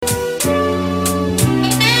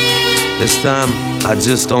This time, I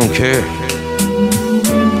just don't care.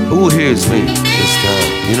 Who hears me this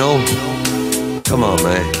time, you know? Come on,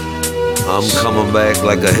 man. I'm coming back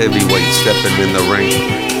like a heavyweight stepping in the ring.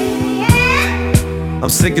 I'm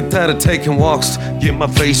sick and tired of taking walks, get my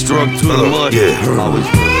face drugged through the mud. Always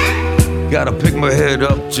gotta pick my head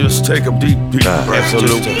up, just take a deep breath.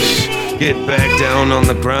 Get back down on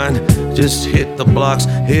the grind, just hit the blocks,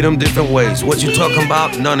 hit them different ways. What you talking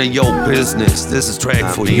about? None of your business. This is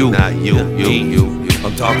track for you, not you.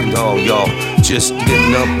 I'm talking to all y'all, just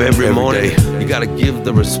getting up every morning. You gotta give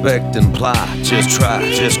the respect and ply. Just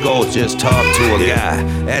try, just go, just talk to a guy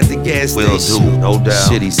at the gas station. No doubt.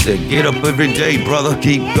 Shit, he said, get up every day, brother,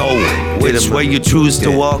 keep going. Which way you choose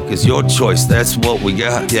to walk is your choice. That's what we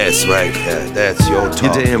got. That's right. That's your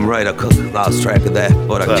talk. You're damn right. I could've lost track of that,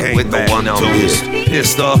 but I came with the one on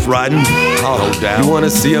pissed off riding. No doubt. You wanna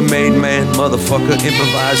see a made man, motherfucker?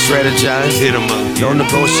 Improvise, strategize. Hit him up. No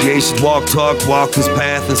negotiations. Walk, talk, walk his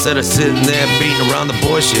path instead of sitting there beating around the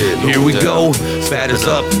bush. Here we go. Batters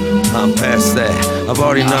up. I'm past that. I've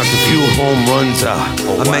already knocked a few home runs out.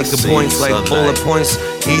 I make the points like bullet points.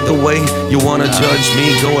 Either way, you wanna judge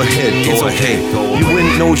me, go ahead, it's okay. You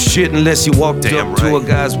wouldn't know shit unless you walked up to a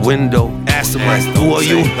guy's window. Ask him like, who are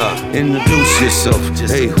you? Introduce yourself.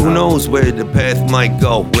 Hey, who knows where the path might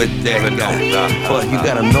go with that guy? But you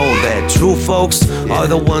gotta know that true folks are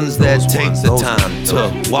the ones that take the time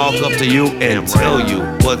to walk up to you and tell you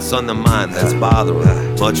what's on the mind that's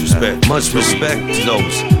bothering. Much respect to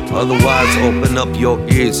those. Otherwise, open up your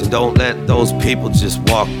ears and don't let those people just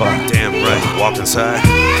walk by. Damn right, walk inside.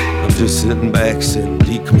 I'm just sitting back,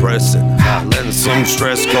 decompressing, letting some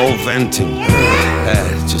stress go venting.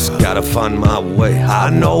 Just gotta find my way. I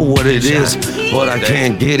know what it is, but I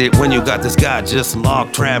can't get it when you got this guy just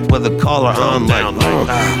locked, trapped with a collar on.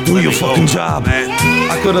 Like, do your fucking job, man.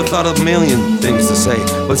 I could've thought of a million things to say,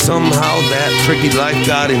 but somehow that tricky life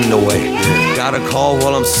got in the way. Got a call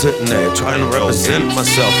while I'm sitting there trying to represent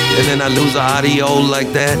myself, and then I lose the audio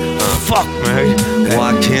like that. Fuck, man.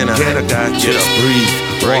 Why can't I just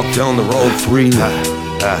breathe? Break down the road free.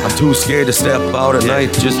 I'm too scared to step out at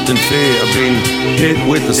night, just in fear of being hit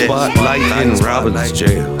with the spotlight in Robbins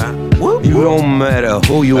jail. You don't matter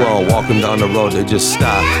who you are walking down the road, they just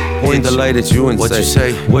stop, point the light at you and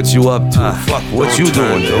say, what you up to? Fuck, what you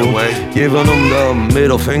doing, dude? Giving them the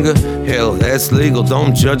middle finger? Hell, that's legal,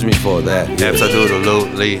 don't judge me for that.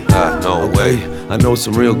 Absolutely, no way. I know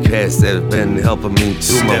some real cats that have been helping me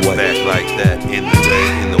do my way. Back like that in the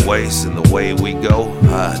day, in the ways, in the way we go.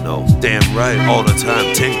 I know, damn right, all the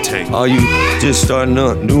time, tink. Are you just starting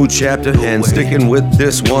a new chapter and sticking with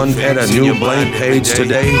this one at a new blank page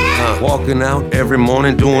today? Walking out every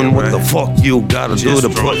morning doing what the fuck you gotta do to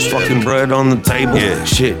put fucking bread on the table?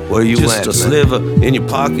 Shit, where you at? Just a sliver in your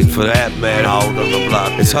pocket for that, man. Out of the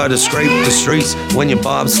block. It's hard to scrape the streets when you're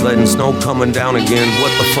bobsledding, snow coming down again.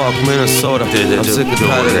 What the fuck, Minnesota? I'm sick and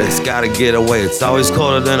tired of this, gotta get away. It's always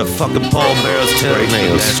colder than a fucking pallbearer's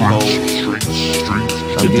tailnails.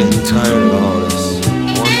 I'm getting tired of all this.